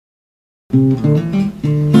Welcome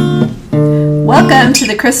to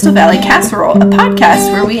the Crystal Valley Casserole, a podcast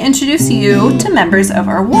where we introduce you to members of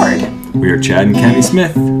our ward. We are Chad and Kenny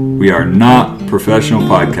Smith. We are not professional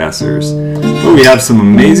podcasters, but we have some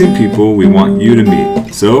amazing people we want you to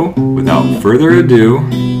meet. So, without further ado,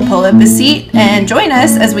 pull up a seat and join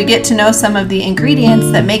us as we get to know some of the ingredients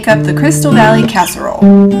that make up the Crystal Valley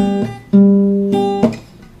Casserole.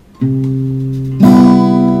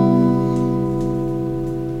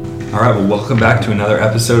 All right, well, welcome back to another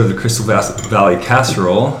episode of the Crystal Valley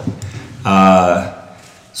Casserole.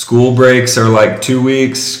 School breaks are like 2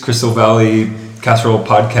 weeks. Crystal Valley Casserole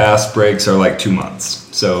podcast breaks are like 2 months.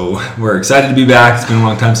 So we're excited to be back. It's been a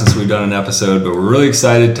long time since we've done an episode, but we're really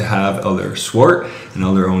excited to have Elder Swart and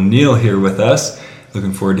Elder O'Neil here with us.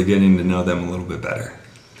 Looking forward to getting to know them a little bit better.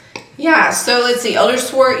 Yeah, so let's see. Elder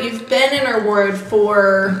Swart, you've been in our ward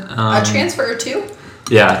for a transfer or two?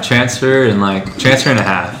 Yeah, transfer and a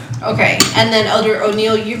half. Okay, and then Elder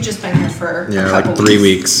O'Neil, you've just been here for a couple like 3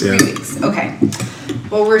 weeks. Yeah. 3 weeks, okay.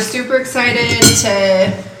 Well, we're super excited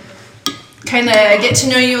to kind of get to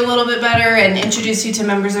know you a little bit better and introduce you to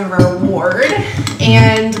members of our ward.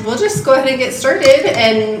 And we'll just go ahead and get started.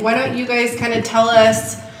 And why don't you guys kind of tell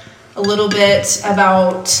us a little bit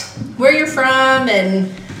about where you're from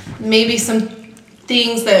and maybe some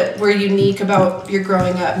things that were unique about your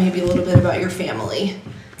growing up, maybe a little bit about your family.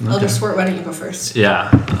 Okay. Elder Swart, why don't you go first? Yeah.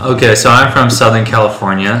 Okay, so I'm from Southern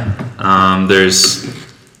California. There's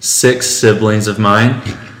 6 siblings of mine.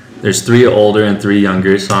 There's 3 older and 3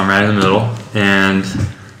 younger, so I'm right in the middle. And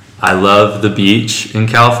I love the beach in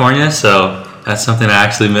California, so that's something I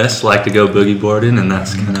actually miss. Like to go boogie boarding, and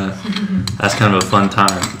that's kind of a fun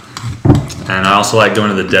time. And I also like going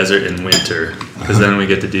to the desert in winter, because then we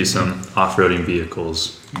get to do some off-roading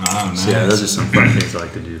vehicles. Oh, nice. So yeah, those are some fun things I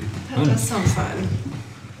like to do. That does sound fun.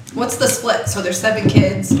 What's the split? So there's 7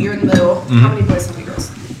 kids, you're in the middle. Mm-hmm. How many boys, how many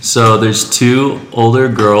girls? So there's 2 older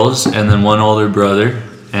girls and then 1 older brother.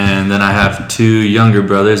 And then I have 2 younger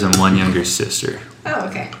brothers and 1 younger sister. Oh,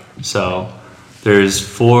 okay. So there's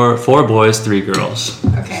 4 boys, 3 girls.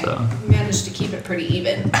 Okay. So. You managed to keep it pretty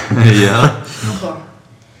even. Yeah. Cool.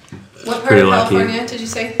 What part of California did you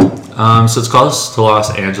say? So it's close to Los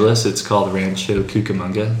Angeles. It's called Rancho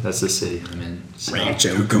Cucamonga. That's the city I'm in. So.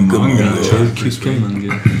 Rancho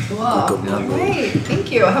Cucamonga. Wow. Great.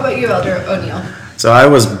 Thank you. How about you, Elder O'Neil? So I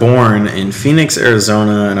was born in Phoenix,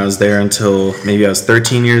 Arizona, and I was there until maybe I was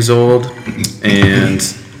 13 years old. And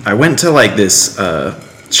I went to like this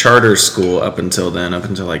charter school up until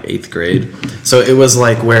like 8th grade. So it was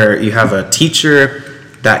like where you have a teacher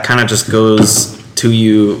that kind of just goes to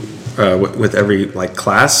you with every like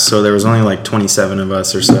class. So there was only like 27 of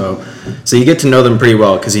us or so. So you get to know them pretty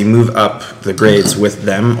well because you move up the grades with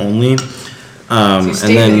them only. So you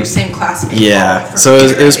stayed with your same classmates. Yeah, so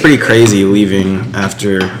it was pretty crazy leaving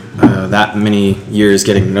after that many years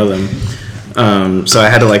getting to know them. So I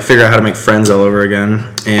had to like figure out how to make friends all over again.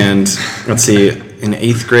 And let's see, in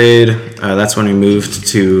 8th grade, that's when we moved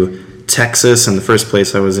to Texas, and the first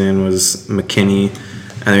place I was in was McKinney.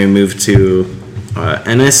 And then we moved to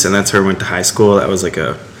Ennis, and that's where I went to high school. That was like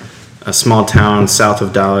a small town south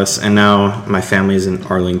of Dallas, and now my family's in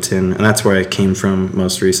Arlington, and that's where I came from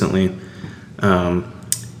most recently.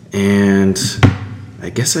 And I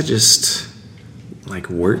guess I just like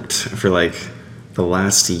worked for like the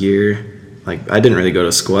last year. Like I didn't really go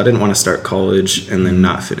to school. I didn't want to start college and then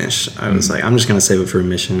not finish. I was like, I'm just going to save it for a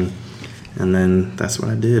mission. And then that's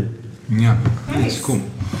what I did. Yeah, nice. That's cool.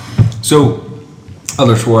 So,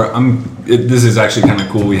 Elder Swart, this is actually kind of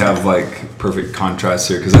cool. We have like perfect contrast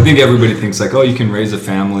here because I think everybody thinks like, oh, you can raise a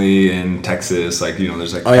family in Texas. Like,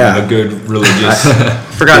 there's like kind of a good religious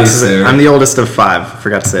forgot to say there. I'm the oldest of 5.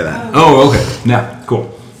 Forgot to say that. Oh, okay. Yeah,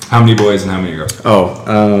 cool. How many boys and how many girls?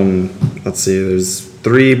 Let's see. There's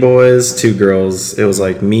 3 boys, 2 girls. It was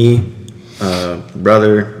like me,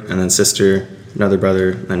 brother, and then sister, another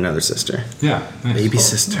brother, and another sister. Yeah. Nice. Baby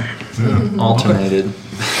sister. Yeah. Alternated.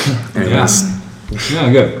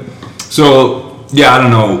 Yeah, good. So, yeah, I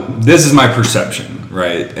don't know. This is my perception,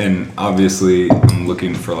 right? And obviously, I'm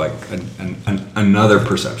looking for like another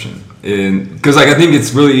perception. Because like I think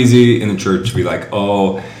it's really easy in the church to be like,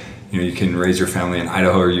 oh, you can raise your family in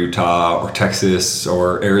Idaho or Utah or Texas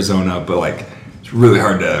or Arizona, but like it's really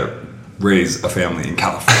hard to raise a family in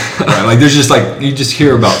California, right? Like there's just like you just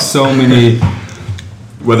hear about so many,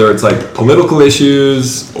 whether it's like political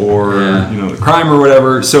issues or the crime or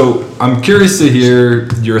whatever. So I'm curious to hear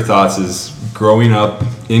your thoughts as growing up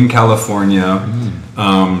in California.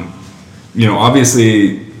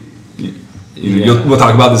 Obviously, we'll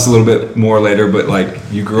talk about this a little bit more later, but like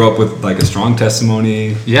you grew up with like a strong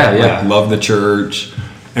testimony. Yeah. Like, love the church.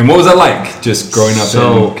 And what was that like, just growing up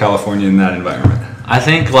in California in that environment? I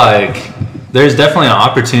think like there's definitely an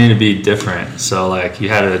opportunity to be different. So like you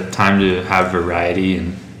had a time to have variety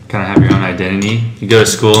and kind of have your own identity. You go to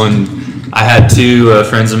school, and I had two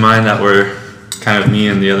friends of mine that were kind of me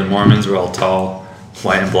and the other Mormons. Were all tall,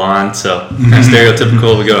 white and blonde, so kind of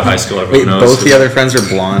stereotypical. We go to high school, everyone knows. Both the other friends are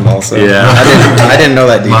blonde also? Yeah. I didn't know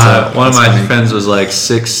that detail. One of my friends was like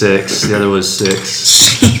 6'6", the other was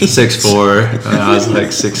 6'4", and I was like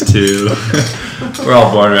 6'2". We're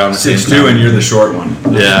all born around the same 6'2", and you're the short one.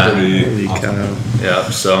 Yeah. Pretty awesome. Yeah,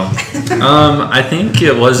 so I think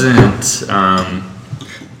it wasn't,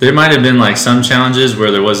 there might have been like some challenges where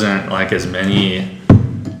there wasn't like as many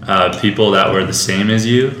people that were the same as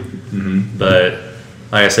you, but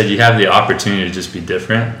like I said, you have the opportunity to just be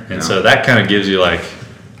different, and so that kind of gives you like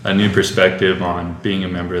a new perspective on being a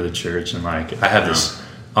member of the church, and like I have this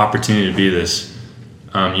opportunity to be this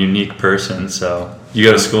unique person. So you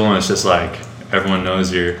go to school and it's just like everyone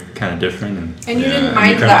knows you're kind of different, and you didn't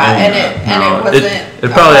mind that, and it wasn't.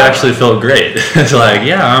 It probably actually felt great. It's like,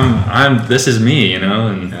 yeah, I'm this is me, you know,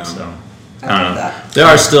 and so I don't know. There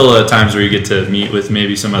are still times where you get to meet with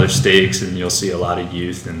maybe some other stakes, and you'll see a lot of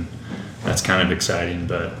youth, and that's kind of exciting.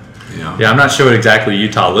 But yeah, I'm not sure what exactly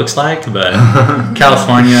Utah looks like, but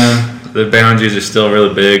California, the boundaries are still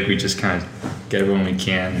really big. We just kind of get everyone we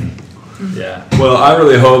can, and yeah. Well, I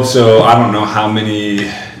really hope so. I don't know how many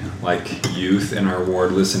like youth in our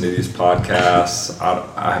ward listen to these podcasts.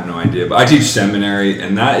 I have no idea, but I teach seminary,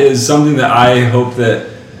 and that is something that I hope that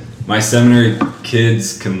my seminary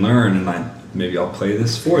kids can learn, and maybe I'll play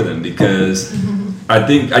this for them, because I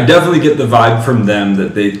think I definitely get the vibe from them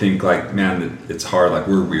that they think like, man, it's hard, like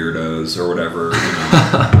we're weirdos or whatever,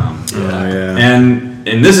 you know.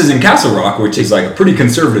 And this is in Castle Rock, which is like a pretty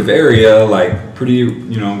conservative area, like pretty,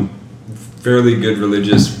 you know, fairly good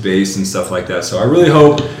religious base and stuff like that. So I really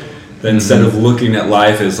hope that instead of looking at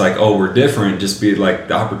life as like, oh, we're different, just be like,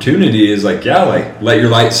 the opportunity is like, yeah, like let your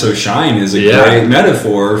light so shine is a great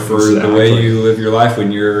metaphor for the way you live your life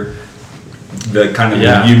when you're the kind of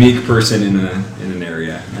the unique person in an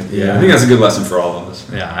area. I think that's a good lesson for all of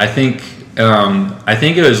us. Yeah, I think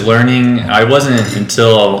it was learning. I wasn't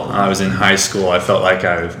until I was in high school I felt like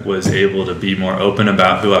I was able to be more open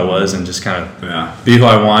about who I was and just kind of be who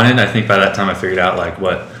I wanted. I think by that time I figured out like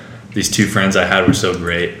what these two friends I had were so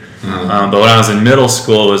great. But when I was in middle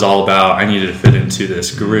school, it was all about I needed to fit into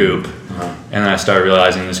this group, and then I started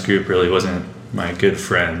realizing this group really wasn't my good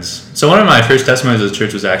friends. So one of my first testimonies of the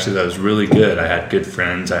church was actually that I was really good. I had good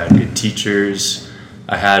friends, I had good teachers,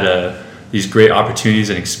 I had these great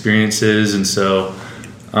opportunities and experiences, and so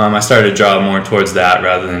I started to draw more towards that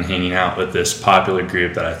rather than hanging out with this popular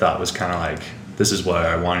group that I thought was kind of like, this is what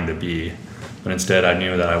I wanted to be, but instead I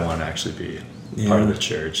knew that I wanted to actually be part of the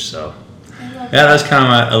church. So yeah, that's kind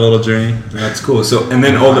of a little journey. That's cool. So, and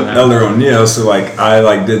then Elder O'Neil, so like I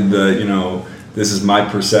like did the, you know, this is my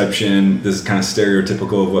perception, this is kind of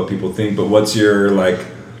stereotypical of what people think, but what's your like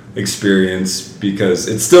experience? Because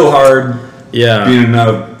it's still hard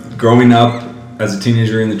growing up as a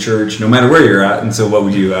teenager in the church, no matter where you're at. And so what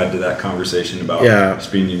would you add to that conversation about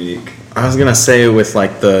just being unique? I was gonna say with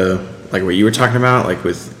like what you were talking about, like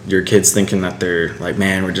with your kids thinking that they're like,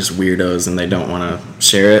 man, we're just weirdos and they don't want to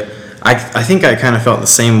share it. I think I kind of felt the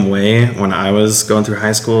same way when I was going through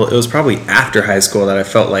high school. It was probably after high school that I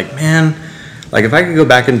felt like, man, like if I could go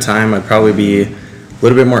back in time, I'd probably be a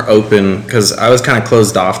little bit more open, because I was kind of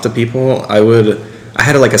closed off to people. I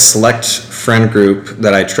had like a select friend group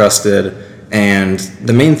that I trusted, and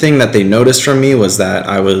the main thing that they noticed from me was that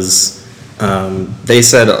I was, they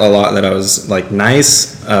said a lot that I was like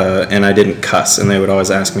nice, and I didn't cuss, and they would always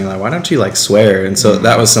ask me like, why don't you like swear? And so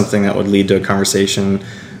that was something that would lead to a conversation.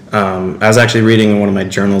 I was actually reading in one of my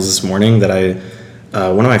journals this morning that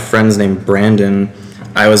one of my friends named Brandon,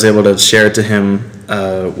 I was able to share to him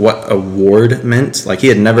what a ward meant. Like he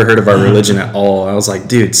had never heard of our religion at all. I was like,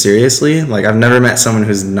 dude, seriously? Like I've never met someone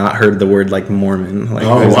who's not heard the word like Mormon, like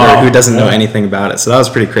who doesn't know anything about it. So that was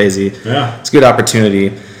pretty crazy. Yeah, it's a good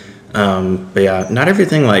opportunity. But yeah, not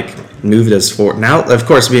everything like moved us forward. Now, of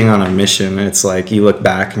course, being on a mission, it's like you look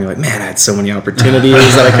back and you're like, man, I had so many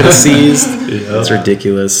opportunities that I could have seized. It's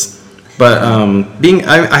ridiculous. But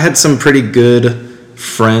I had some pretty good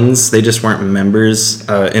friends. They just weren't members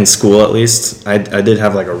in school, at least. I did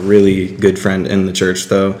have like a really good friend in the church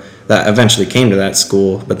though that eventually came to that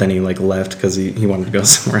school, but then he like left because he wanted to go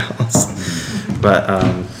somewhere else. But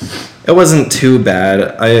it wasn't too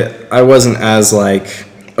bad. I wasn't as like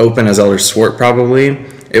open as Elder Swart probably.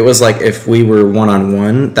 It was like if we were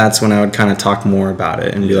one-on-one, that's when I would kind of talk more about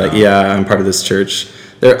it and be like, yeah, I'm part of this church.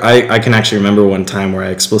 I can actually remember one time where I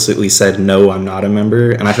explicitly said, no, I'm not a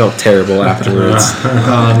member, and I felt terrible afterwards.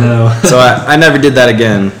 Oh, no. So I never did that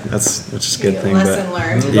again, which is a good thing. Lesson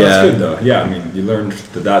learned. That's Yeah. good though. Yeah, I mean, you learned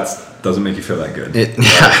that doesn't make you feel that good. It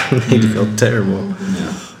made me feel terrible.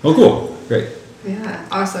 Yeah. Oh, cool. Great. Yeah,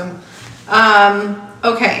 awesome.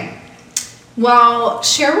 Okay. Well,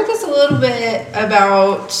 share with us a little bit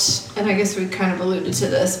about, and I guess we kind of alluded to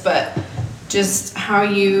this, but just how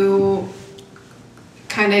you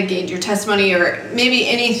kind of gained your testimony, or maybe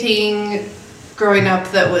anything growing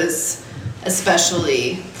up that was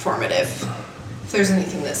especially formative. If there's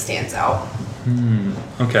anything that stands out.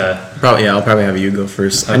 Okay. I'll probably have you go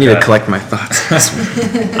first. I need to collect my thoughts.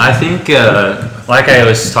 I think, like I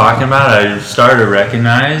was talking about, I started to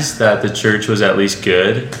recognize that the church was at least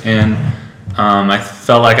good, and I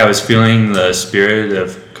felt like I was feeling the spirit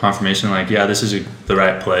of confirmation, like, yeah, this is the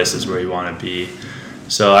right place, this is where you want to be.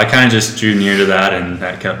 So I kind of just drew near to that, and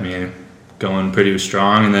that kept me going pretty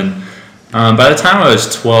strong. And then by the time I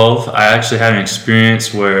was 12, I actually had an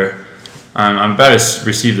experience where I'm about to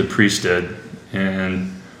receive the priesthood,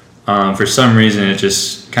 and for some reason it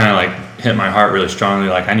just kind of like hit my heart really strongly,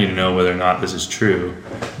 like I need to know whether or not this is true,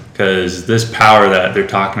 because this power that they're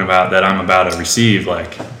talking about that I'm about to receive,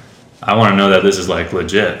 like I want to know that this is like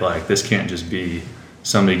legit, like this can't just be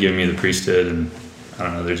somebody giving me the priesthood and I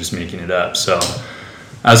don't know, they're just making it up. So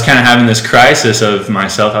I was kind of having this crisis of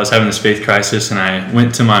myself. I was having this faith crisis, and I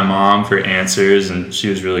went to my mom for answers, and she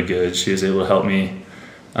was really good. She was able to help me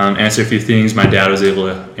answer a few things. My dad was able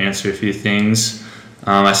to answer a few things.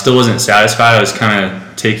 I still wasn't satisfied. I was kind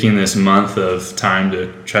of taking this month of time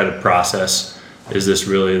to try to process, is this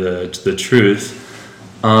really the truth?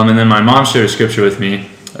 And then my mom shared a scripture with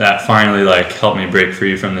me that finally like helped me break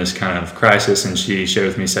free from this kind of crisis, and she shared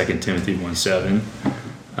with me 2 Timothy 1:7.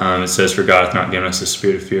 It says, "For God hath not given us a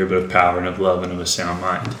spirit of fear, but of power and of love and of a sound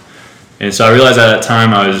mind." And so I realized at that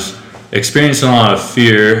time I was experiencing a lot of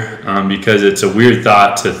fear, because it's a weird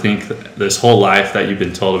thought to think that this whole life that you've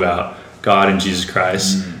been told about God and Jesus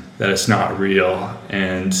Christ, that it's not real.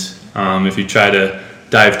 And if you try to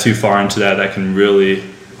dive too far into that, that can really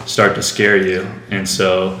start to scare you. And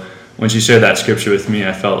so when she shared that scripture with me,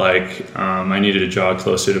 I felt like I needed to draw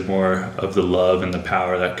closer to more of the love and the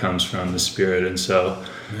power that comes from the Spirit. And so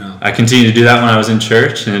I continued to do that when I was in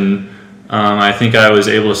church, and I think I was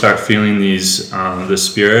able to start feeling the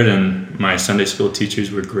Spirit, and my Sunday school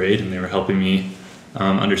teachers were great, and they were helping me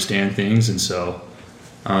understand things. And so,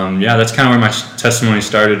 that's kind of where my testimony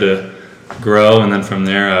started to grow, and then from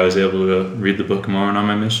there I was able to read the Book of Mormon on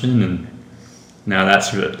my mission, and now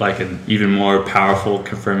that's like an even more powerful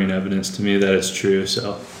confirming evidence to me that it's true.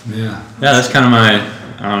 So that's kind of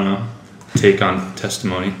my, take on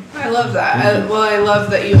testimony. I love that. I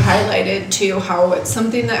love that you highlighted too how it's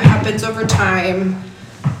something that happens over time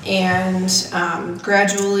and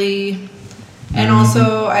gradually. And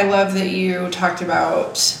also I love that you talked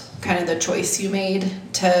about kind of the choice you made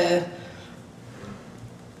to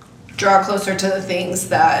draw closer to the things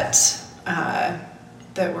that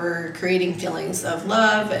that were creating feelings of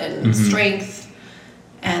love and strength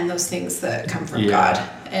and those things that come from God,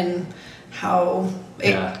 and how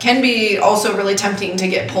it can be also really tempting to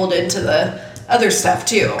get pulled into the other stuff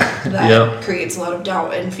too that creates a lot of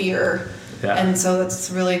doubt and fear. And so that's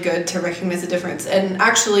really good to recognize the difference. And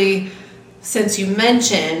actually, since you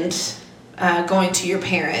mentioned going to your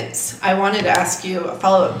parents, I wanted to ask you a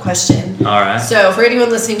follow-up question. All right. So for anyone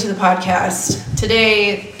listening to the podcast,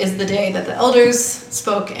 today is the day that the elders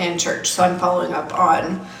spoke in church. So I'm following up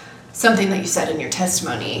on something that you said in your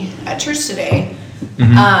testimony at church today.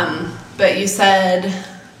 But you said,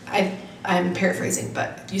 I'm paraphrasing,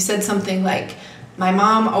 but you said something like, my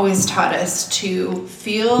mom always taught us to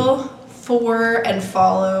feel for and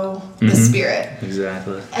follow the Spirit.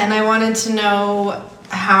 Exactly. And I wanted to know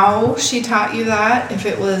how she taught you that, if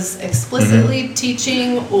it was explicitly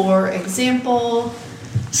teaching or example.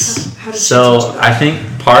 How did she teach you that? I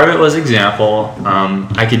think part of it was example.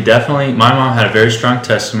 I could definitely, my mom had a very strong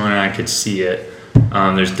testimony, and I could see it.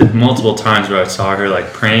 There's multiple times where I saw her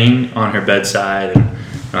like praying on her bedside, and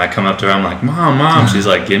I come up to her, I'm like, Mom. She's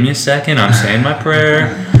like, give me a second, I'm saying my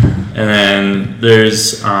prayer. And then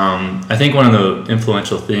there's, I think one of the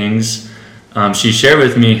influential things, she shared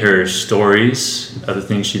with me her stories of the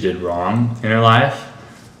things she did wrong in her life,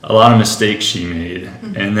 a lot of mistakes she made.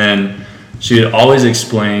 And then she would always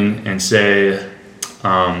explain and say,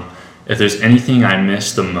 if there's anything I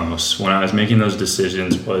missed the most when I was making those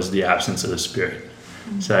decisions was the absence of the Spirit.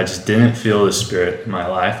 So I just didn't feel the Spirit in my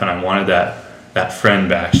life, and I wanted that friend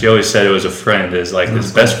back. She always said it was a friend, is like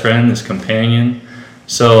this best friend, this companion.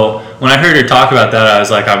 So when I heard her talk about that, I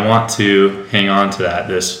was like, I want to hang on to that,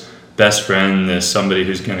 this best friend, this somebody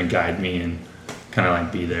who's going to guide me and kind of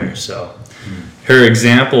like be there. So her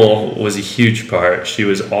example was a huge part. She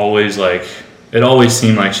was always like, it always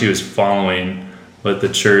seemed like she was following what the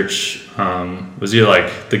church was, either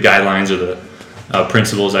like the guidelines or the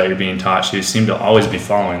principles that you're being taught. She seemed to always be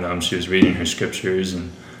following them. She was reading her scriptures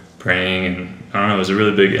and praying, and I don't know, it was a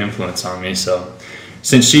really big influence on me. So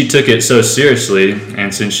since she took it so seriously,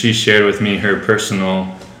 and since she shared with me her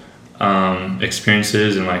personal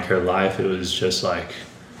experiences and like her life, it was just like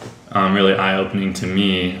really eye-opening to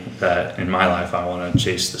me that in my life I want to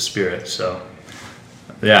chase the Spirit. So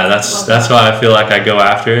yeah, that's why I feel like I go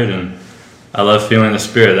after it, and I love feeling the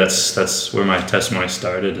Spirit. That's where my testimony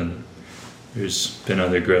started, and there's been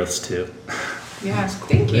other growths too. Yeah,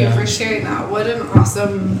 thank you for sharing that. What an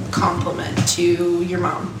awesome compliment to your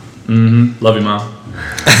mom. Love you, Mom.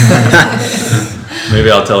 Maybe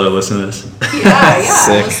I'll tell her to listen to this. Yeah.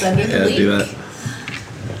 Sick. We'll send her the link. Do that.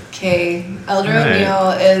 Okay, Elder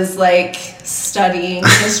O'Neil is like studying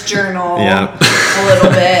his journal Yeah. a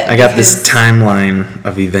little bit. I got this timeline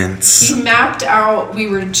of events. He mapped out, we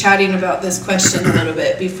were chatting about this question a little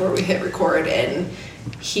bit before we hit record, and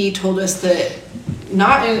he told us that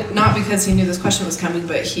not because he knew this question was coming,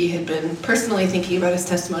 but he had been personally thinking about his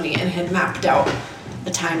testimony and had mapped out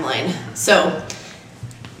a timeline. So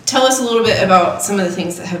tell us a little bit about some of the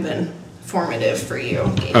things that have been formative for you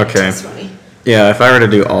in your testimony. Yeah, if I were to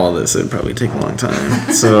do all this, it'd probably take a long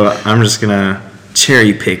time. So I'm just gonna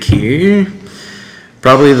cherry pick here.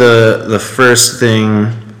 Probably the first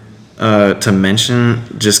thing to mention,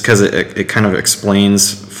 just because it kind of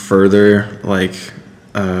explains further like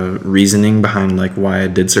reasoning behind like why I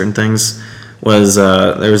did certain things, was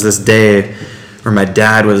there was this day where my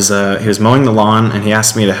dad was he was mowing the lawn, and he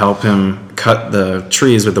asked me to help him cut the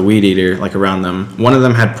trees with the weed eater like around them. One of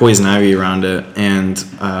them had poison ivy around it, and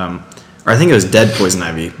or I think it was dead poison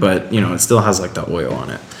ivy, but it still has like the oil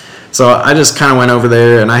on it. So I just kind of went over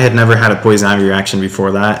there, and I had never had a poison ivy reaction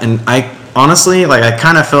before that, and I honestly, like, I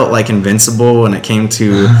kind of felt like invincible when it came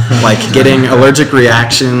to like getting allergic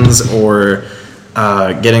reactions or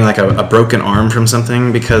getting like a broken arm from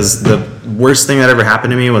something, because the worst thing that ever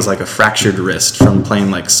happened to me was like a fractured wrist from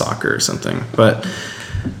playing like soccer or something. But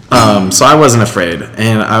so I wasn't afraid,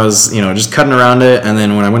 and I was just cutting around it. And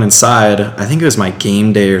then when I went inside, I think it was my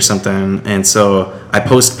game day or something, and so I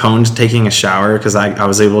postponed taking a shower because I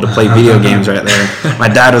was able to play video games right there. My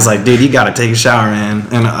dad was like, dude, you gotta take a shower, man.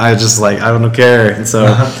 And I just like, I don't care. And so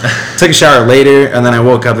took a shower later, and then I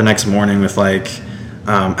woke up the next morning with like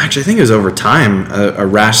actually I think it was over time a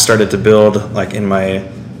rash started to build like in my,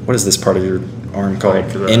 what is this part of your arm called?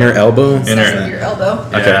 Like inner elbow? Your elbow.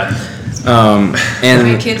 Okay. Yeah.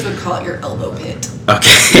 And my kids would call it your elbow pit.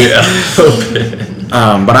 Okay. Yeah.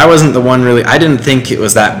 But I wasn't the one really. I didn't think it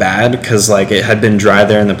was that bad because like it had been dry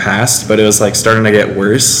there in the past, but it was like starting to get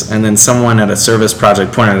worse. And then someone at a service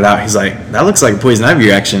project pointed it out. He's like, "That looks like a poison ivy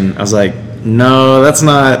reaction." I was like, "No, that's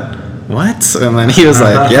not." What? And then he was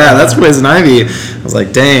like, "Yeah, that's poison ivy." I was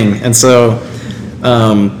like, "Dang!" And so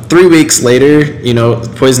 3 weeks later,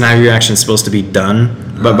 the poison ivy reaction is supposed to be done.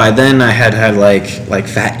 But by then I had like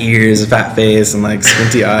fat ears, a fat face, and like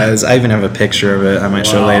squinty eyes. I even have a picture of it I might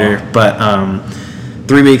show later. But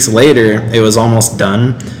 3 weeks later, it was almost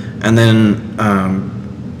done. And then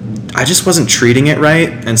I just wasn't treating it right.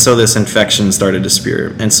 And so this infection started to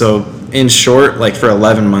spear. And so in short, like for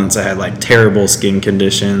 11 months, I had like terrible skin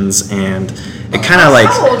conditions. And it kind of like...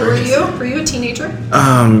 How old were you? Were you a teenager?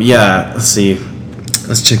 Yeah, let's see.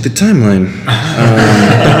 Let's check the timeline.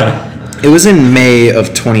 It was in May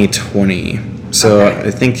of 2020, so okay.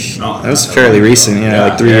 I think that was fairly recent. Yeah,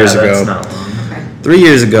 like 3 years ago. That's not long. Okay. 3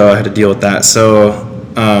 years ago, I had to deal with that. So,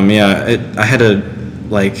 I had to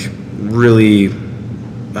like really.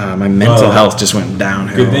 My mental health just went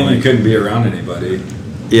downhill. Good thing you couldn't be around anybody.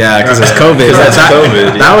 Yeah, because it's COVID.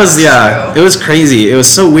 That was it was crazy. It was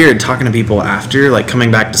so weird talking to people after, like coming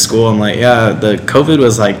back to school. I'm like, yeah, the COVID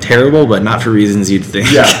was like terrible, but not for reasons you'd think.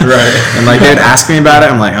 Yeah, right. And like they'd ask me about it.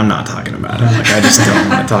 I'm like, I'm not talking about it. Like I just don't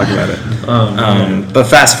want to talk about it. But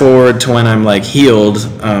fast forward to when I'm like healed,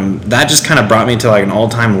 that just kind of brought me to like an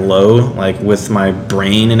all-time low, like with my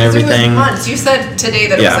brain and everything. It was months. You said today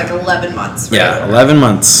that it was like 11 months. Right? Yeah, 11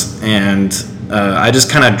 months, and. I just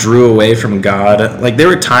kind of drew away from God. Like there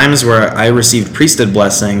were times where I received priesthood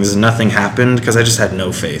blessings and nothing happened because I just had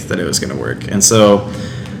no faith that it was going to work. And so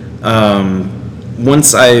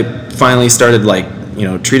once I finally started like,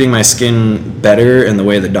 treating my skin better in the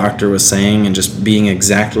way the doctor was saying and just being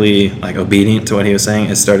exactly like obedient to what he was saying,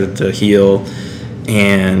 it started to heal.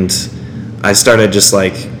 And I started just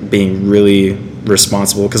like being really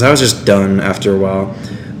responsible because I was just done after a while.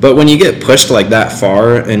 But when you get pushed like that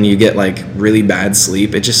far and you get like really bad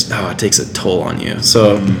sleep, it just it takes a toll on you.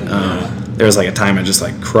 So there was like a time I just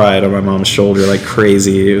like cried on my mom's shoulder like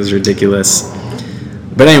crazy. It was ridiculous.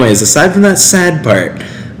 But anyways, aside from that sad part,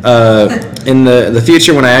 in the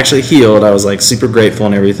future when I actually healed, I was like super grateful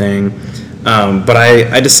and everything. But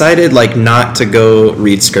I decided like not to go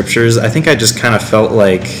read scriptures. I think I just kind of felt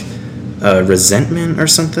like resentment or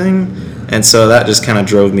something. And so that just kind of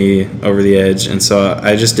drove me over the edge. And so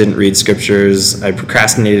I just didn't read scriptures. I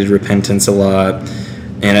procrastinated repentance a lot.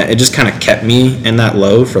 And it just kind of kept me in that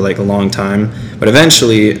low for like a long time. But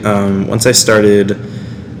eventually, once I started,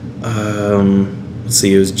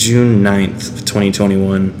 it was June 9th of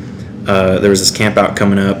 2021. There was this camp out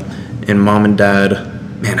coming up. And mom and dad,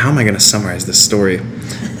 man, how am I going to summarize this story?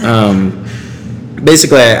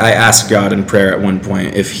 Basically, I asked God in prayer at one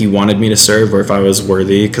point if he wanted me to serve or if I was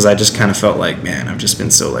worthy, because I just kind of felt like, man, I've just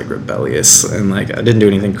been so like rebellious and like I didn't do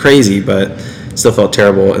anything crazy, but still felt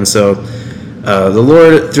terrible. And so the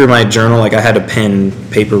Lord, through my journal, like I had a pen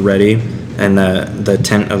and paper ready and the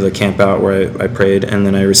tent of the camp out where I prayed, and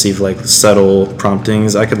then I received like subtle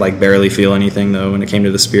promptings. I could like barely feel anything though when it came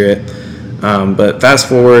to the Spirit. But fast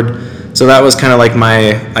forward. So that was kind of like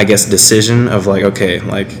my, I guess, decision of like, okay,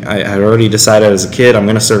 like I had already decided as a kid, I'm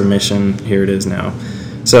going to serve a mission. Here it is now.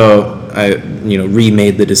 So I,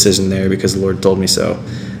 remade the decision there because the Lord told me so.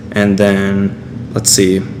 And then, let's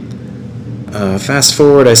see, fast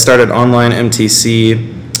forward, I started online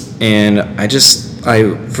MTC, and I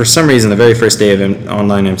for some reason, the very first day of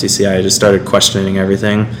online MTC, I just started questioning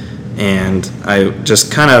everything. And I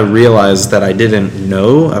just kind of realized that I didn't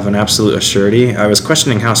know of an absolute assurity. I was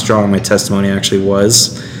questioning how strong my testimony actually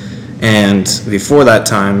was. And before that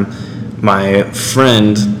time, my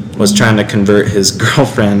friend was trying to convert his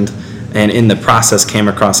girlfriend, and in the process came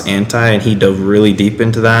across and he dove really deep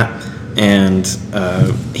into that. And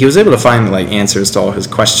he was able to find like answers to all his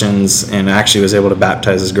questions, and actually was able to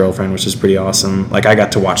baptize his girlfriend, which is pretty awesome. Like I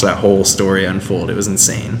got to watch that whole story unfold. It was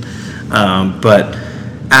insane. But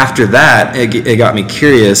after that, it got me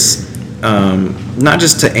curious, not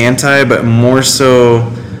just to but more so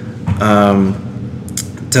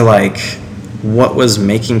to like what was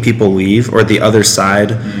making people leave, or the other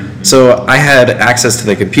side. So I had access to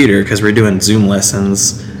the computer because we're doing Zoom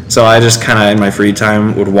lessons. So I just kind of in my free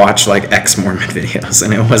time would watch like ex-Mormon videos,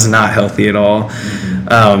 and it was not healthy at all.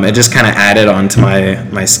 It just kind of added on to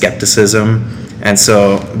my skepticism. And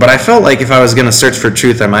so, but I felt like if I was going to search for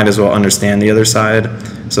truth, I might as well understand the other side.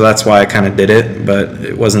 So that's why I kind of did it, but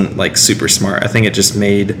it wasn't like super smart. I think it just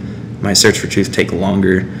made my search for truth take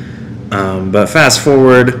longer. But fast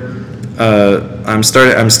forward, I'm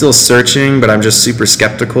still searching, but I'm just super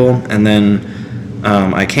skeptical. And then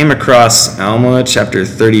I came across Alma chapter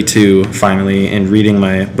 32 finally, and reading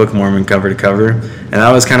my Book of Mormon cover to cover. And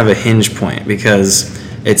that was kind of a hinge point, because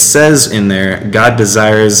it says in there, God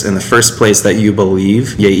desires in the first place that you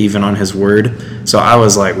believe, yea, even on his word. So I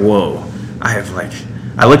was like, whoa,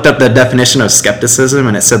 I looked up the definition of skepticism,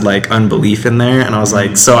 and it said like unbelief in there. And I was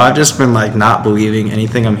like, so I've just been like not believing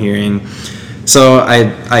anything I'm hearing. So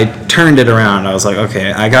I turned it around. I was like,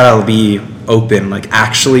 okay, I gotta be open, like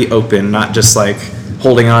actually open, not just like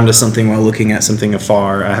holding on to something while looking at something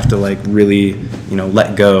afar. I have to like really,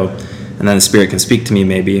 let go. And then the Spirit can speak to me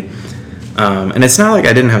maybe. And it's not like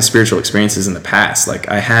I didn't have spiritual experiences in the past. Like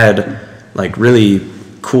I had like really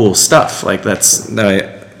cool stuff like that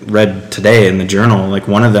I read today in the journal. Like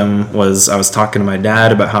one of them was I was talking to my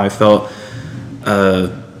dad about how I felt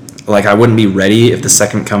like I wouldn't be ready if the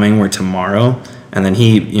second coming were tomorrow. And then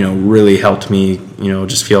he, really helped me,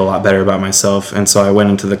 just feel a lot better about myself. And so I went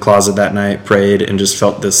into the closet that night, prayed, and just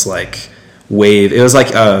felt this like wave. It was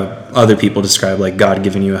like other people describe like God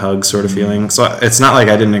giving you a hug sort of feeling. So it's not like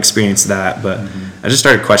I didn't experience that, but I just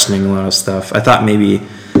started questioning a lot of stuff. I thought maybe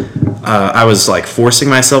I was like forcing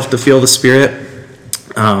myself to feel the Spirit.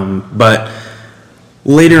 But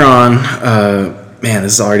later on, man,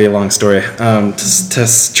 this is already a long story.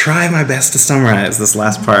 To try my best to summarize this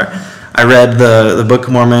last part, I read the Book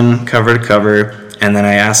of Mormon cover to cover, and then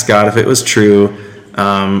I asked God if it was true.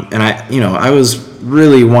 And I was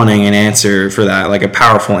really wanting an answer for that, like a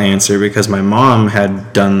powerful answer, because my mom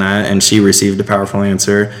had done that and she received a powerful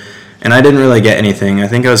answer, and I didn't really get anything. I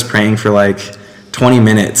think I was praying for like 20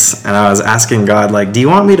 minutes, and I was asking God, like, do you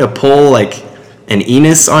want me to pull like an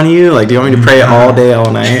Enos on you? Like, do you want me to pray all day,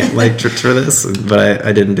 all night, like for this? But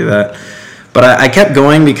I didn't do that. But I kept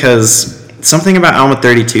going because something about Alma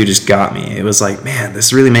 32 just got me. It was like, man,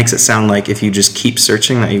 this really makes it sound like if you just keep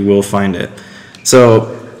searching that you will find it.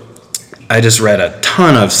 So I just read a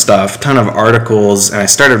ton of articles, and I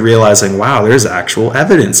started realizing, wow, there's actual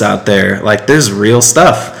evidence out there. Like, there's real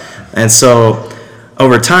stuff. And so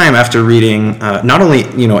over time, after reading not only,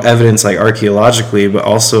 evidence like archaeologically, but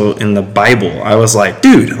also in the Bible, I was like,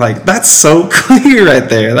 dude, like, that's so clear right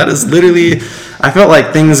there. That is literally, I felt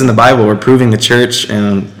like things in the Bible were proving the church.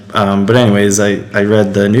 And but anyways, I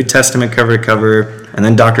read the New Testament cover to cover, and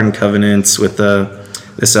then Doctrine and Covenants with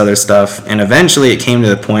this other stuff, and eventually it came to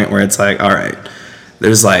the point where it's like, all right,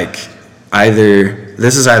 there's like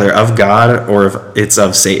this is either of God or it's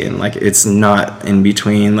of Satan. Like, it's not in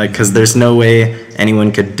between, like, because there's no way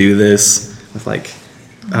anyone could do this with like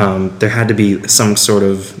there had to be some sort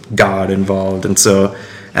of God involved. And so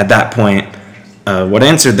at that point, what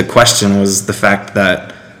answered the question was the fact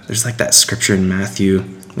that there's like that scripture in Matthew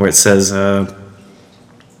where it says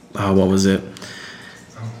what was it?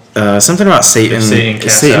 Something about Satan.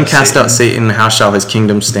 Satan cast out Satan, how shall his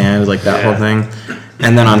kingdom stand? Like that whole thing.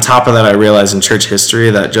 And then on top of that, I realized in church history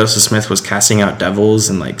that Joseph Smith was casting out devils,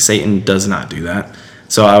 and like Satan does not do that.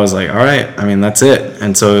 So I was like, all right, I mean, that's it.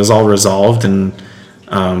 And so it was all resolved. And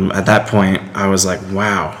at that point, I was like,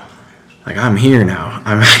 wow, like, I'm here now.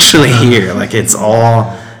 I'm actually here. Like, it's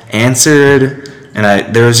all answered. And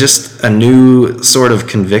there was just a new sort of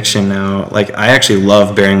conviction now. Like, I actually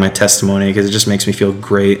love bearing my testimony because it just makes me feel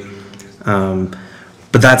great. But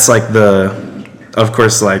that's like of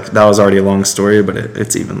course, like, that was already a long story, but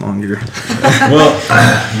it's even longer.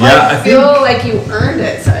 I feel like you earned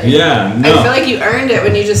it, so Yeah, no. I feel like you earned it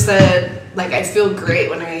when you just said, like, I feel great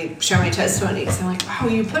when I share my testimony, because I'm like, wow,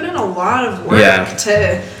 you put in a lot of work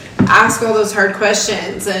to ask all those hard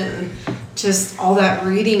questions and just all that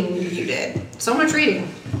reading you did. So much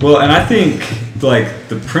reading. Well, and I think, like,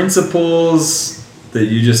 the principles that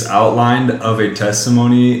you just outlined of a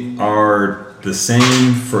testimony are the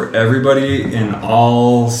same for everybody in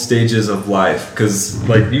all stages of life. Because,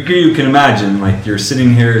 like, you can imagine, like, you're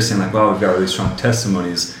sitting here saying, like, wow, we've got really strong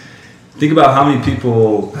testimonies. Think about how many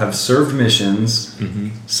people have served missions,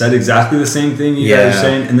 said exactly the same thing you guys are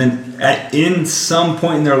saying, and then in some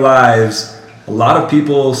point in their lives, a lot of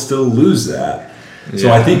people still lose that.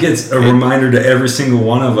 So I think it's a reminder to every single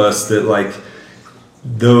one of us that, like,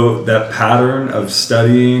 that pattern of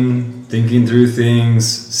studying, thinking through things,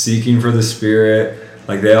 seeking for the Spirit,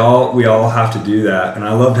 like, we all have to do that. And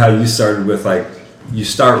I loved how you started with, like, you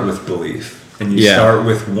start with belief, and you start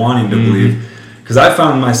with wanting to believe. Because I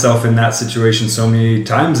found myself in that situation so many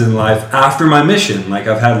times in life after my mission. Like,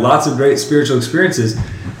 I've had lots of great spiritual experiences,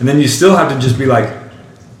 and then you still have to just be like,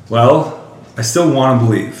 well, I still want to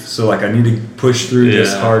believe, so, like, I need to push through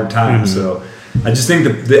this hard time. So I just think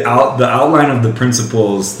the outline of the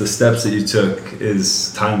principles, the steps that you took,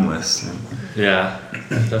 is timeless. And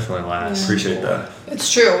definitely lasts. Appreciate that.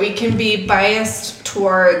 It's true. We can be biased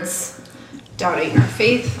towards doubting our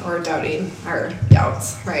faith or doubting our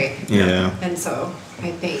doubts, right? Yeah. And so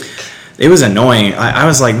I think it was annoying. I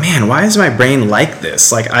was like, man, why is my brain like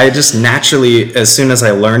this? Like, I just naturally, as soon as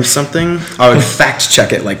I learned something, I would fact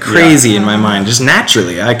check it like crazy in my mind, just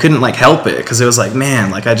naturally. I couldn't, like, help it, because it was like,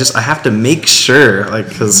 man, like, I have to make sure, like,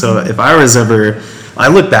 because so if I was ever, I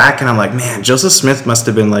look back and I'm like, man, Joseph Smith must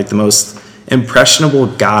have been, like, the most impressionable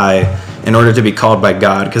guy in order to be called by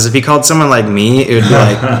God. Because if he called someone like me, it would be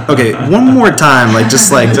like, okay, one more time, like,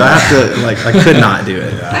 just like, do I have to, like, I could not do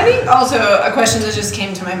it. I think also a question that just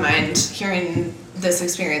came to my mind hearing this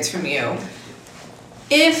experience from you.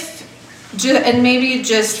 And maybe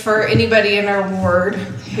just for anybody in our ward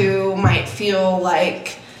who might feel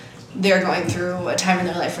like they're going through a time in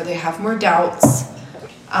their life where they have more doubts,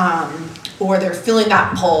 or they're feeling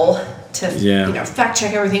that pull to fact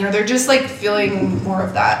check everything, or they're just, like, feeling more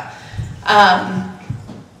of that. How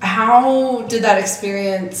did that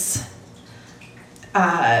experience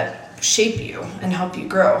shape you and help you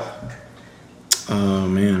grow? Oh,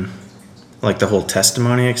 man. Like, the whole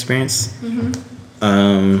testimony experience?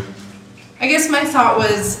 I guess my thought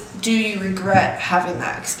was, do you regret having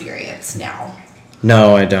that experience now?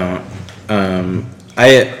 No, I don't.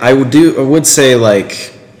 I would say,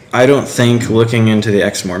 like, I don't think looking into the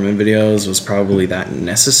ex-Mormon videos was probably that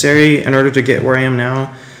necessary in order to get where I am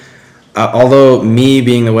now. Although, me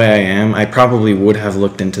being the way I am, I probably would have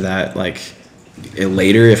looked into that, like,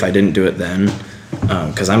 later if I didn't do it then.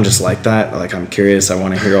 Because I'm just like that. Like, I'm curious. I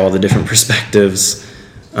want to hear all the different perspectives.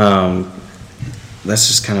 That's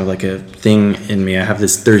just kind of like a thing in me. I have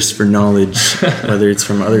this thirst for knowledge, whether it's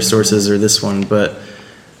from other sources or this one. But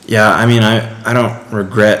yeah, I mean, I don't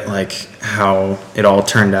regret, like, how it all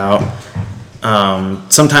turned out.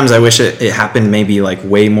 Sometimes I wish it happened maybe, like,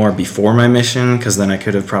 way more before my mission, because then I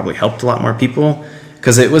could have probably helped a lot more people.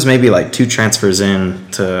 because it was maybe like 2 transfers in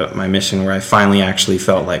to my mission where I finally actually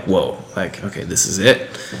felt like, whoa, like, okay, this is it.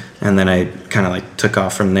 And then I kind of like took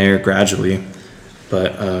off from there gradually.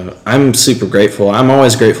 But I'm super grateful. I'm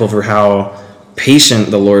always grateful for how patient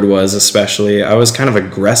the Lord was, especially. I was kind of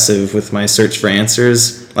aggressive with my search for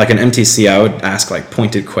answers. Like an MTC, I would ask like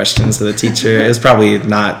pointed questions to the teacher. It was probably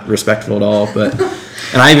not respectful at all, but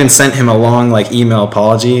and I even sent him a long like email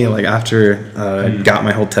apology like after I got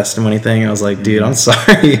my whole testimony thing. I was like, dude, I'm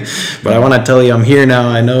sorry, but I want to tell you I'm here now.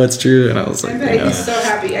 I know it's true. And I was like, I bet he's so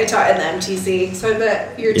happy. I taught in the MTC, so I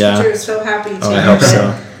bet your Yeah. teacher is so happy too. Oh, I hope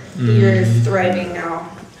so. You're thriving now.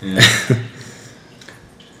 Yeah.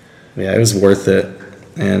 Yeah, it was worth it.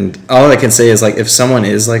 And all I can say is like if someone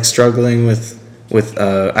is like struggling with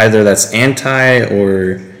either that's anti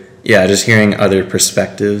or just hearing other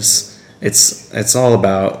perspectives, it's all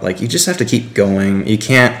about like you just have to keep going. You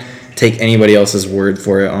can't take anybody else's word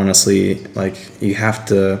for it, honestly. Like you have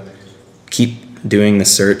to keep doing the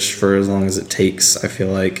search for as long as it takes, I feel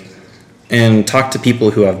like, and talk to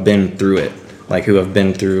people who have been through it, like who have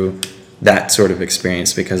been through that sort of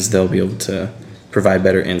experience, because they'll be able to provide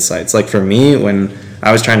better insights. Like for me, when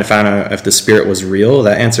I was trying to find out if the Spirit was real,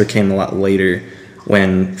 that answer came a lot later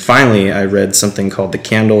when finally I read something called The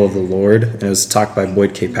Candle of the Lord, and it was talked by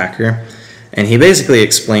Boyd K. Packer, and he basically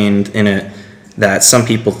explained in it that some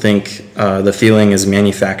people think the feeling is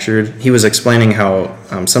manufactured. He was explaining how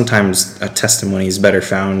sometimes a testimony is better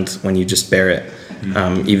found when you just bear it,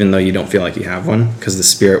 even though you don't feel like you have one, because the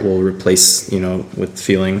Spirit will replace, with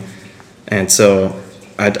feeling. And so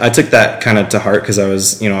I took that kind of to heart, because I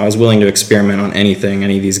was willing to experiment on anything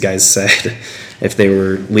any of these guys said if they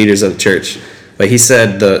were leaders of the church. But he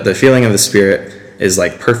said the feeling of the Spirit is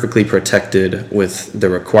like perfectly protected with the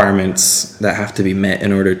requirements that have to be met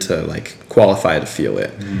in order to like qualify to feel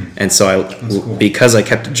it. And so cool. Because I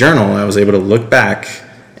kept a journal, I was able to look back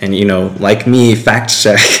and like me, fact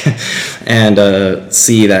check and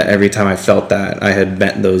see that every time I felt that I had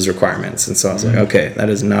met those requirements. And so I was like, okay, that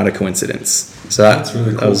is not a coincidence. So That's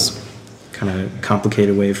really cool. That was kind of a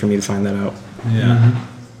complicated way for me to find that out. Yeah.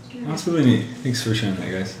 That's really neat. Thanks for sharing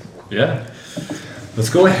that, guys. Yeah. Let's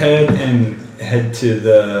go ahead and head to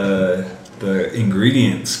the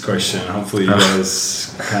ingredients question. Hopefully you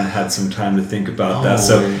guys kind of had some time to think about that.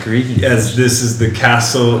 So ingredients. As this is the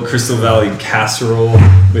Crystal Valley casserole,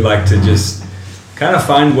 we like to just kind of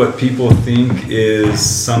find what people think is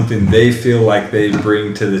something they feel like they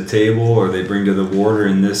bring to the table or they bring to the ward, or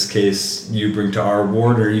in this case you bring to our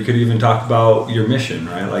ward, or you could even talk about your mission,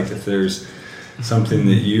 right? Like if there's something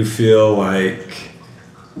that you feel like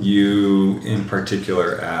you in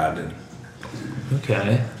particular add.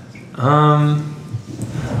 Okay. I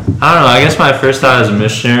don't know. I guess my first thought as a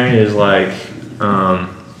missionary is like, I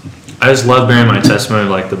just love bearing my testimony of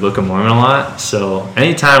like the Book of Mormon a lot. So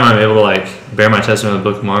anytime I'm able to like bear my testimony of the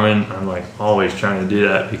Book of Mormon, I'm like always trying to do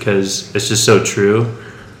that because it's just so true.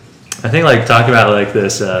 I think like talking about like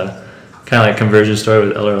this kind of like conversion story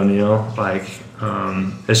with Elder O'Neil, like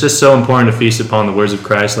it's just so important to feast upon the words of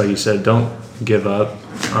Christ. Like you said, don't give up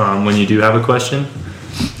when you do have a question.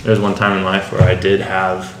 There was one time in life where I did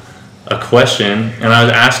have a question, and I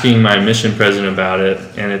was asking my mission president about it,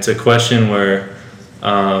 and it's a question where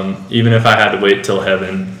even if I had to wait till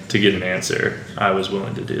heaven to get an answer, I was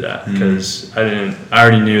willing to do that because I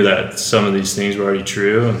already knew that some of these things were already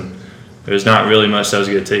true, and there's not really much that was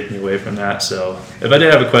going to take me away from that. So if I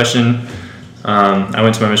did have a question, I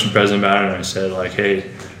went to my mission president about it, and I said like,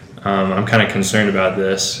 hey, I'm kind of concerned about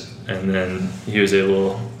this. And then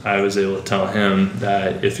I was able to tell him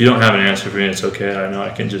that if you don't have an answer for me, it's okay. I know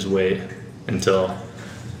I can just wait until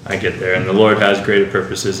I get there. And the Lord has greater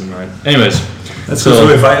purposes in mind. Anyways. That's so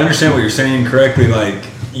if I understand what you're saying correctly, like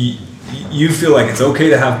you feel like it's okay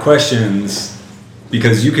to have questions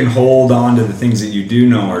because you can hold on to the things that you do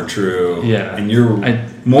know are true. Yeah. And you're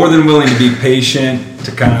more than willing to be patient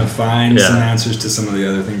to kind of find some answers to some of the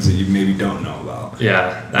other things that you maybe don't know about.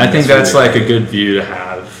 Yeah. I think that's really like a good view to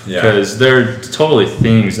have. Because there are totally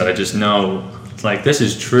things that I just know, like, this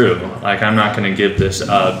is true. Like, I'm not going to give this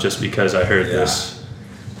up just because I heard this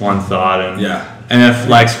one thought. And if,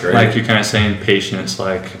 like you're kind of saying, patience,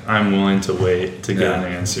 like, I'm willing to wait to get an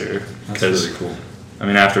answer. That's really cool. I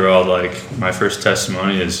mean, after all, like, my first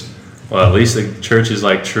testimony is, well, at least the church is,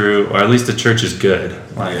 like, true, or at least the church is good.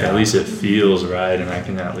 Like, at least it feels right, and I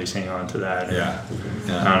can at least hang on to that.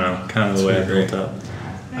 And, I don't know, kind of the way I built up.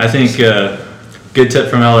 I think... good tip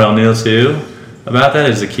from Elder O'Neil too about that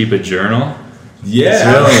is to keep a journal.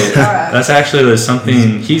 Yeah, that's actually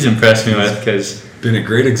something he's impressed me with because been a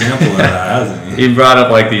great example of that, hasn't he? He brought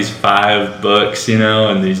up like these 5 books,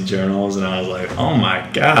 and these journals, and I was like, oh my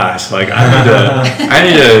gosh, like I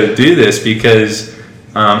need to do this, because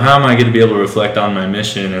how am I going to be able to reflect on my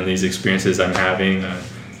mission and these experiences I'm having?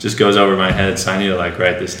 Just goes over my head, so I need to like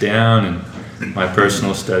write this down, and my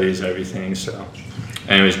personal studies, everything. So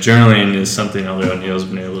anyways, journaling is something Elder O'Neill's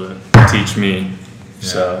been able to teach me,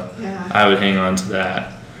 so I would hang on to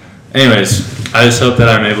that. Anyways, I just hope that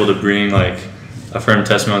I'm able to bring like a firm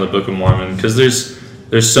testimony on the Book of Mormon, because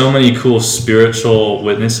there's so many cool spiritual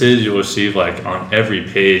witnesses you'll receive like on every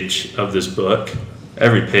page of this book.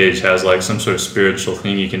 Every page has like some sort of spiritual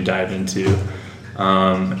thing you can dive into.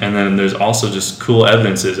 And then there's also just cool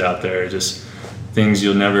evidences out there, just things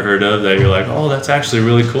you'll never heard of that you're like, oh, that's actually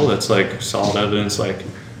really cool. That's like solid evidence. Like,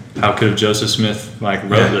 how could Joseph Smith like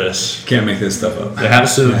wrote this? Can't make this stuff up. There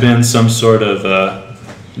has to have been some sort of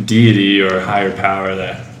deity or higher power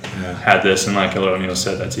that had this, and like Elder O'Neill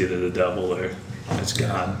said, that's either the devil or it's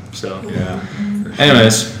God. So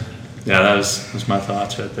anyways, that was my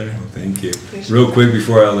thoughts right there. Well, thank you. Real quick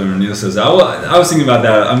before Elder O'Neill says, I was thinking about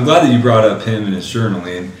that. I'm glad that you brought up him and his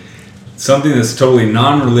journaling. Something that's totally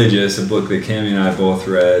non-religious, a book that Cammie and I both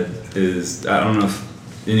read, is, I don't know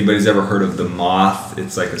if anybody's ever heard of The Moth.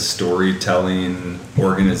 It's like a storytelling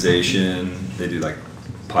organization. They do like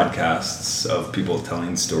podcasts of people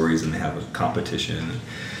telling stories, and they have a competition.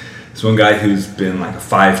 This one guy who's been like a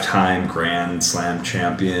 5-time Grand Slam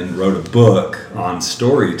champion wrote a book on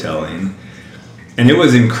storytelling, and it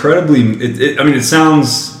was incredibly. It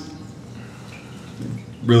sounds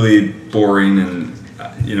really boring and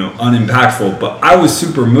unimpactful, but I was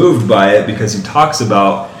super moved by it, because he talks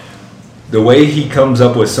about the way he comes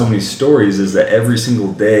up with so many stories is that every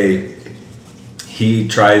single day he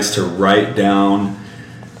tries to write down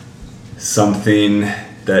something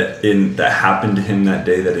that happened to him that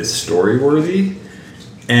day that is story worthy,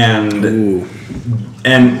 and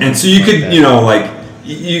so you could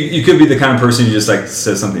you could be the kind of person who just like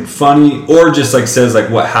says something funny, or just like says like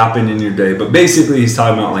what happened in your day, but basically he's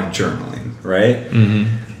talking about like journaling, right?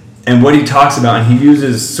 Mm-hmm. And what he talks about, and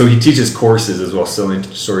he teaches courses as well,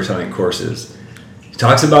 storytelling courses. He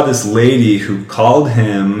talks about this lady who called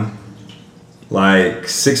him like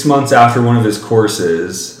 6 months after one of his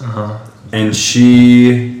courses. And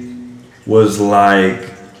she was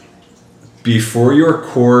like, before your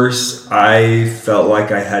course, I felt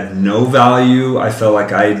like I had no value. I felt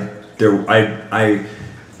like I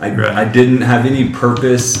didn't have any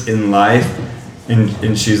purpose in life.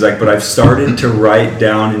 And she's like, but I've started to write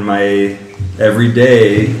down in my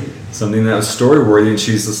everyday something that was story worthy. And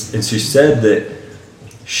she said that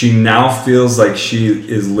she now feels like she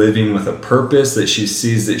is living with a purpose, that she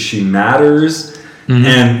sees that she matters. Mm-hmm.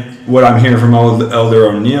 And what I'm hearing from Elder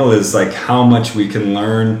O'Neil is like how much we can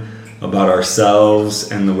learn about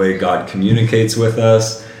ourselves and the way God communicates with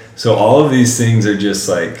us. So all of these things are just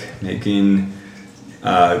like making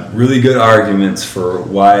really good arguments for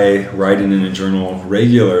why writing in a journal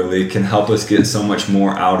regularly can help us get so much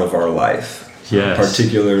more out of our life. Yes.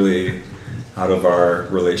 Particularly out of our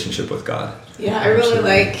relationship with God. Yeah, I really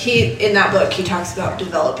like, in that book, he talks about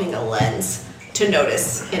developing a lens to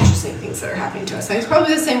notice interesting things that are happening to us. And it's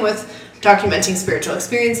probably the same with documenting spiritual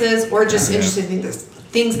experiences or just interesting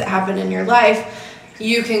things that happen in your life.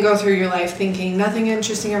 You can go through your life thinking nothing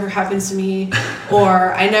interesting ever happens to me,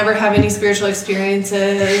 or I never have any spiritual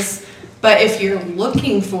experiences. But if you're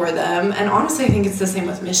looking for them, and honestly I think it's the same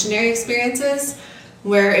with missionary experiences,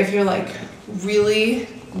 where if you're like really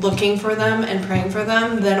looking for them and praying for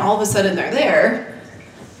them, then all of a sudden they're there.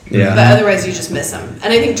 Yeah. But otherwise you just miss them.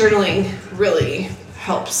 And I think journaling really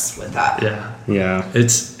helps with that. Yeah.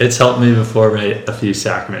 It's helped me before write a few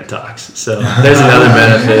sacrament talks. So there's another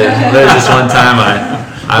benefit. There's this one time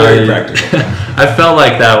I felt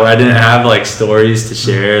like that, where I didn't have like stories to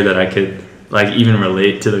share that I could like even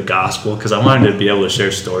relate to the gospel, because I wanted to be able to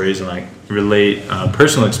share stories and like relate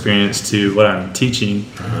personal experience to what I'm teaching.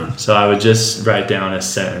 Uh-huh. So I would just write down a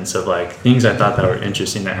sentence of like things I thought that were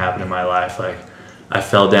interesting that happened in my life, like I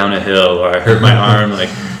fell down a hill, or I hurt my arm, like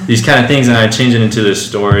these kind of things, and I change it into this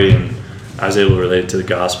story, and I was able to relate it to the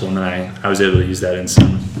gospel, and then I was able to use that in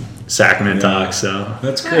some sacrament talk. So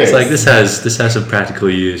that's great. It's like this has some practical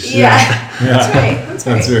use. That's right.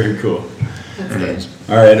 That's very cool. That's good.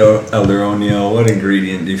 All right, Elder O'Neil, what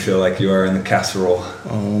ingredient do you feel like you are in the casserole?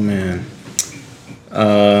 Oh man,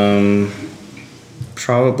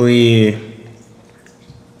 probably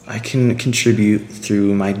I can contribute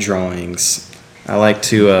through my drawings. I like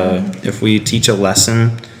to, if we teach a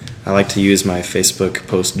lesson, I like to use my Facebook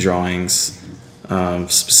post drawings.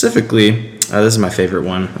 Specifically, This is my favorite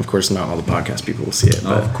one. Of course, not all the podcast people will see it.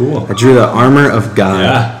 But cool. I drew the armor of God.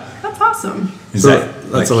 Yeah. That's awesome. Is So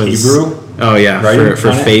that that's like always Hebrew? Oh yeah, Writing for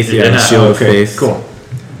on it? faith. Yeah, the shield of faith. Cool.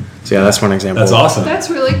 So yeah, that's one example. That's awesome. That's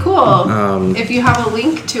really cool. If you have a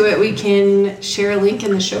link to it, we can share a link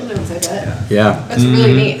in the show notes, I bet. Yeah. That's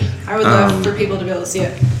really neat. I would love for people to be able to see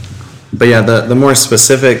it. But yeah, the more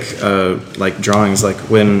specific like drawings, like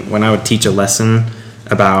when I would teach a lesson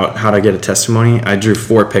about how to get a testimony, I drew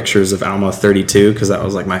 4 pictures of Alma 32 because that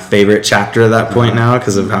was like my favorite chapter at that point now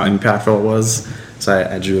because of how impactful it was. So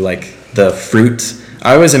I drew like the fruit.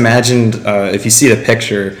 I always imagined, if you see the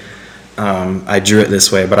picture, I drew it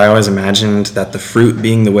this way, but I always imagined that the fruit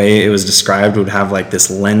being the way it was described would have like this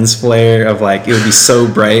lens flare of like, it would be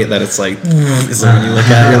so bright that it's like, so when you look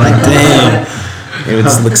at it, you're like, dang, it would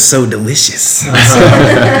just look so delicious. So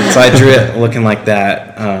I drew it looking like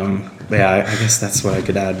that. But yeah, I guess that's what I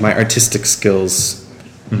could add. My artistic skills.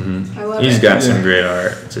 I love He's it. got some great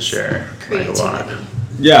art to share. Like a lot. Creativity.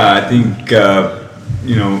 Yeah, I think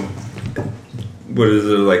what is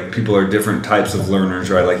it, like people are different types of learners,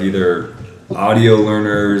 right? Like either audio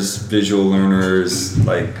learners, visual learners,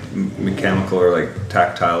 like mechanical or like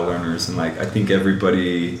tactile learners, and like I think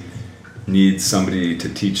everybody needs somebody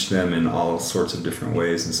to teach them in all sorts of different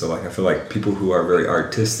ways. And so like I feel like people who are very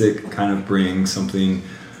artistic kind of bring something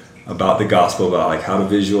about the gospel, about like how to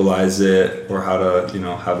visualize it or how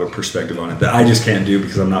to have a perspective on it that I just can't do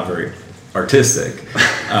because I'm not very artistic.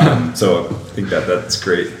 So I think that's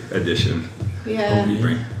great addition. Yeah. What you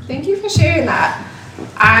bring. Thank you for sharing that.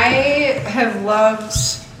 I have loved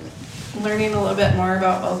learning a little bit more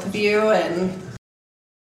about both of you, and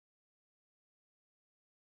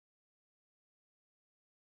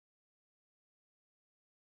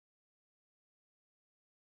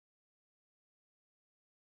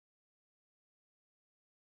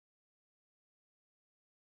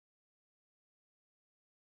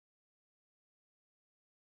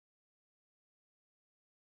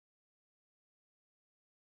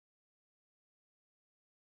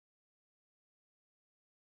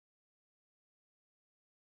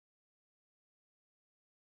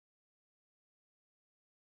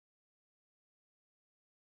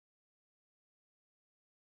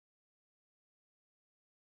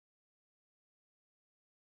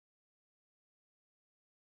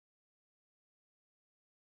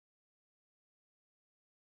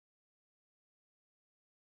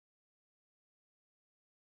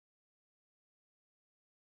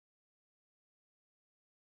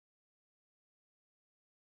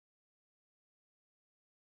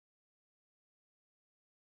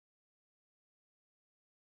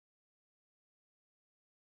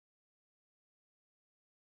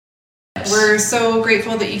we're so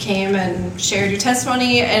grateful that you came and shared your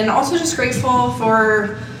testimony, and also just grateful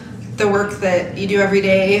for the work that you do every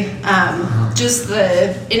day. Just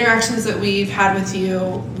the interactions that we've had with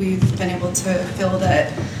you, we've been able to feel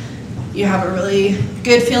that you have a really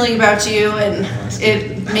good feeling about you, and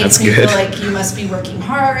it makes me feel like you must be working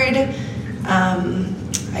hard.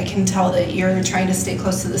 I can tell that you're trying to stay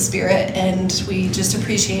close to the Spirit, and we just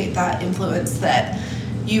appreciate that influence that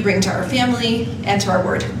you bring to our family and to our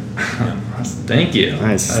word. Thank you.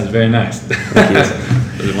 Nice. That was very nice. Thank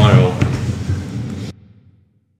you. It was wonderful.